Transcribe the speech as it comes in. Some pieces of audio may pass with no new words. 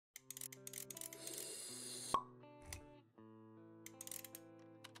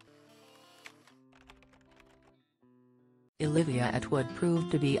Olivia Attwood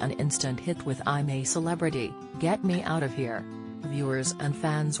proved to be an instant hit with I'm a Celebrity, Get Me Out of Here. Viewers and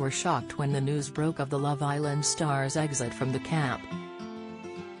fans were shocked when the news broke of the Love Island star's exit from the camp.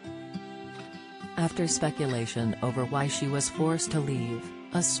 After speculation over why she was forced to leave,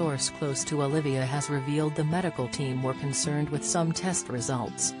 a source close to Olivia has revealed the medical team were concerned with some test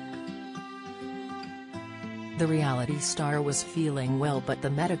results. The reality star was feeling well, but the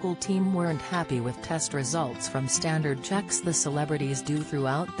medical team weren't happy with test results from standard checks the celebrities do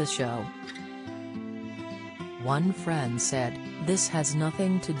throughout the show. One friend said, "This has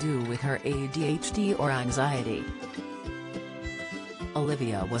nothing to do with her ADHD or anxiety.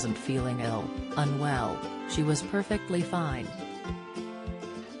 Olivia wasn't feeling unwell, she was perfectly fine.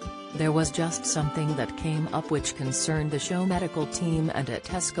 There was just something that came up which concerned the show medical team and it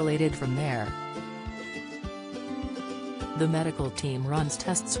escalated from there." The medical team runs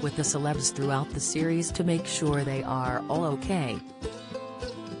tests with the celebs throughout the series to make sure they are all okay.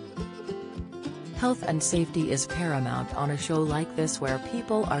 Health and safety is paramount on a show like this where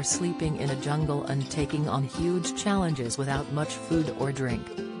people are sleeping in a jungle and taking on huge challenges without much food or drink.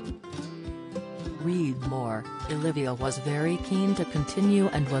 Read more. Olivia was very keen to continue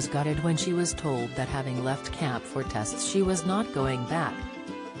and was gutted when she was told that having left camp for tests she was not going back.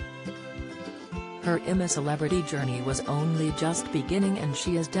 Her I'm a Celebrity journey was only just beginning and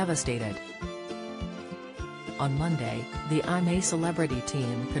she is devastated. On Monday, the I'm a Celebrity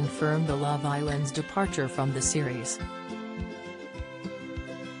team confirmed the Love Island's departure from the series.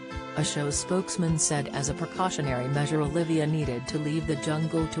 A show spokesman said as a precautionary measure Olivia needed to leave the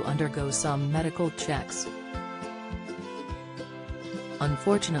jungle to undergo some medical checks.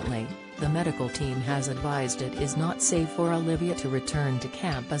 Unfortunately, the medical team has advised it is not safe for Olivia to return to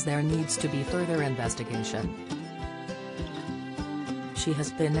camp as there needs to be further investigation. She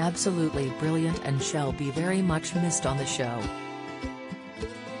has been absolutely brilliant and shall be very much missed on the show.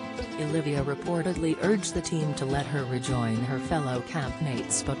 Olivia reportedly urged the team to let her rejoin her fellow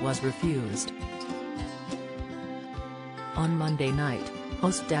campmates but was refused. On Monday night,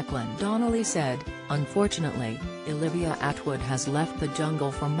 host Declan Donnelly said, "Unfortunately, Olivia Attwood has left the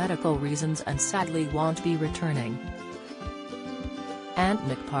jungle for medical reasons and sadly won't be returning." Ant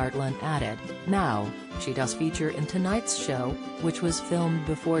McPartlin added, "Now, she does feature in tonight's show, which was filmed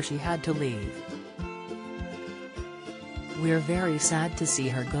before she had to leave. We're very sad to see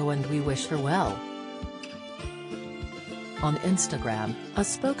her go and we wish her well." On Instagram, a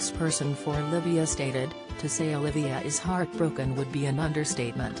spokesperson for Olivia stated, "To say Olivia is heartbroken would be an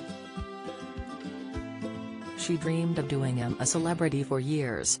understatement. She dreamed of doing I'm a Celebrity for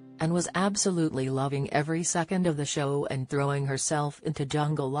years, and was absolutely loving every second of the show and throwing herself into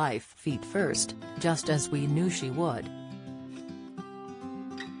jungle life feet first, just as we knew she would.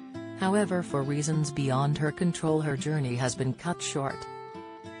 However, for reasons beyond her control her journey has been cut short.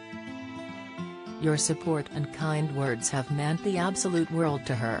 Your support and kind words have meant the absolute world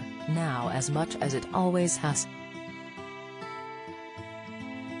to her, now as much as it always has.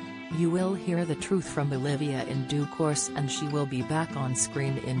 You will hear the truth from Olivia in due course and she will be back on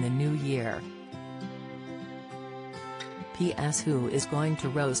screen in the new year. P.S. Who is going to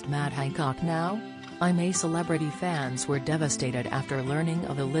roast Matt Hancock now? I'm a Celebrity fans were devastated after learning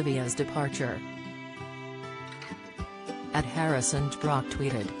of Olivia's departure. @HarrisonBrock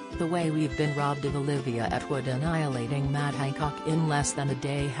tweeted, "The way we've been robbed of Olivia Attwood annihilating Matt Hancock in less than a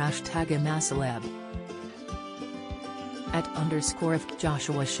day #I'm A Celeb." @_if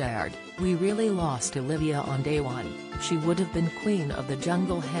Joshua shared, "We really lost Olivia on day one, she would have been queen of the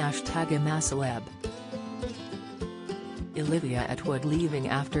jungle #I'm A Celeb." Olivia Attwood leaving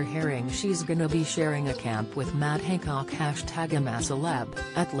after hearing she's gonna be sharing a camp with Matt Hancock #I'm A Celeb,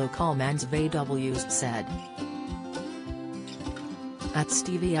 @localmansvws said.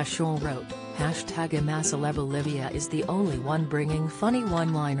 @Stevie Ashall wrote, #I'm A Celeb Olivia is the only one bringing funny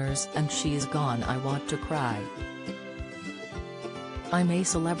one-liners and she's gone I want to cry. I'm a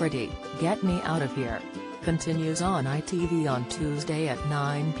Celebrity, Get Me Out of Here continues on ITV on Tuesday at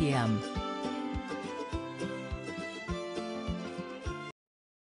 9 p.m.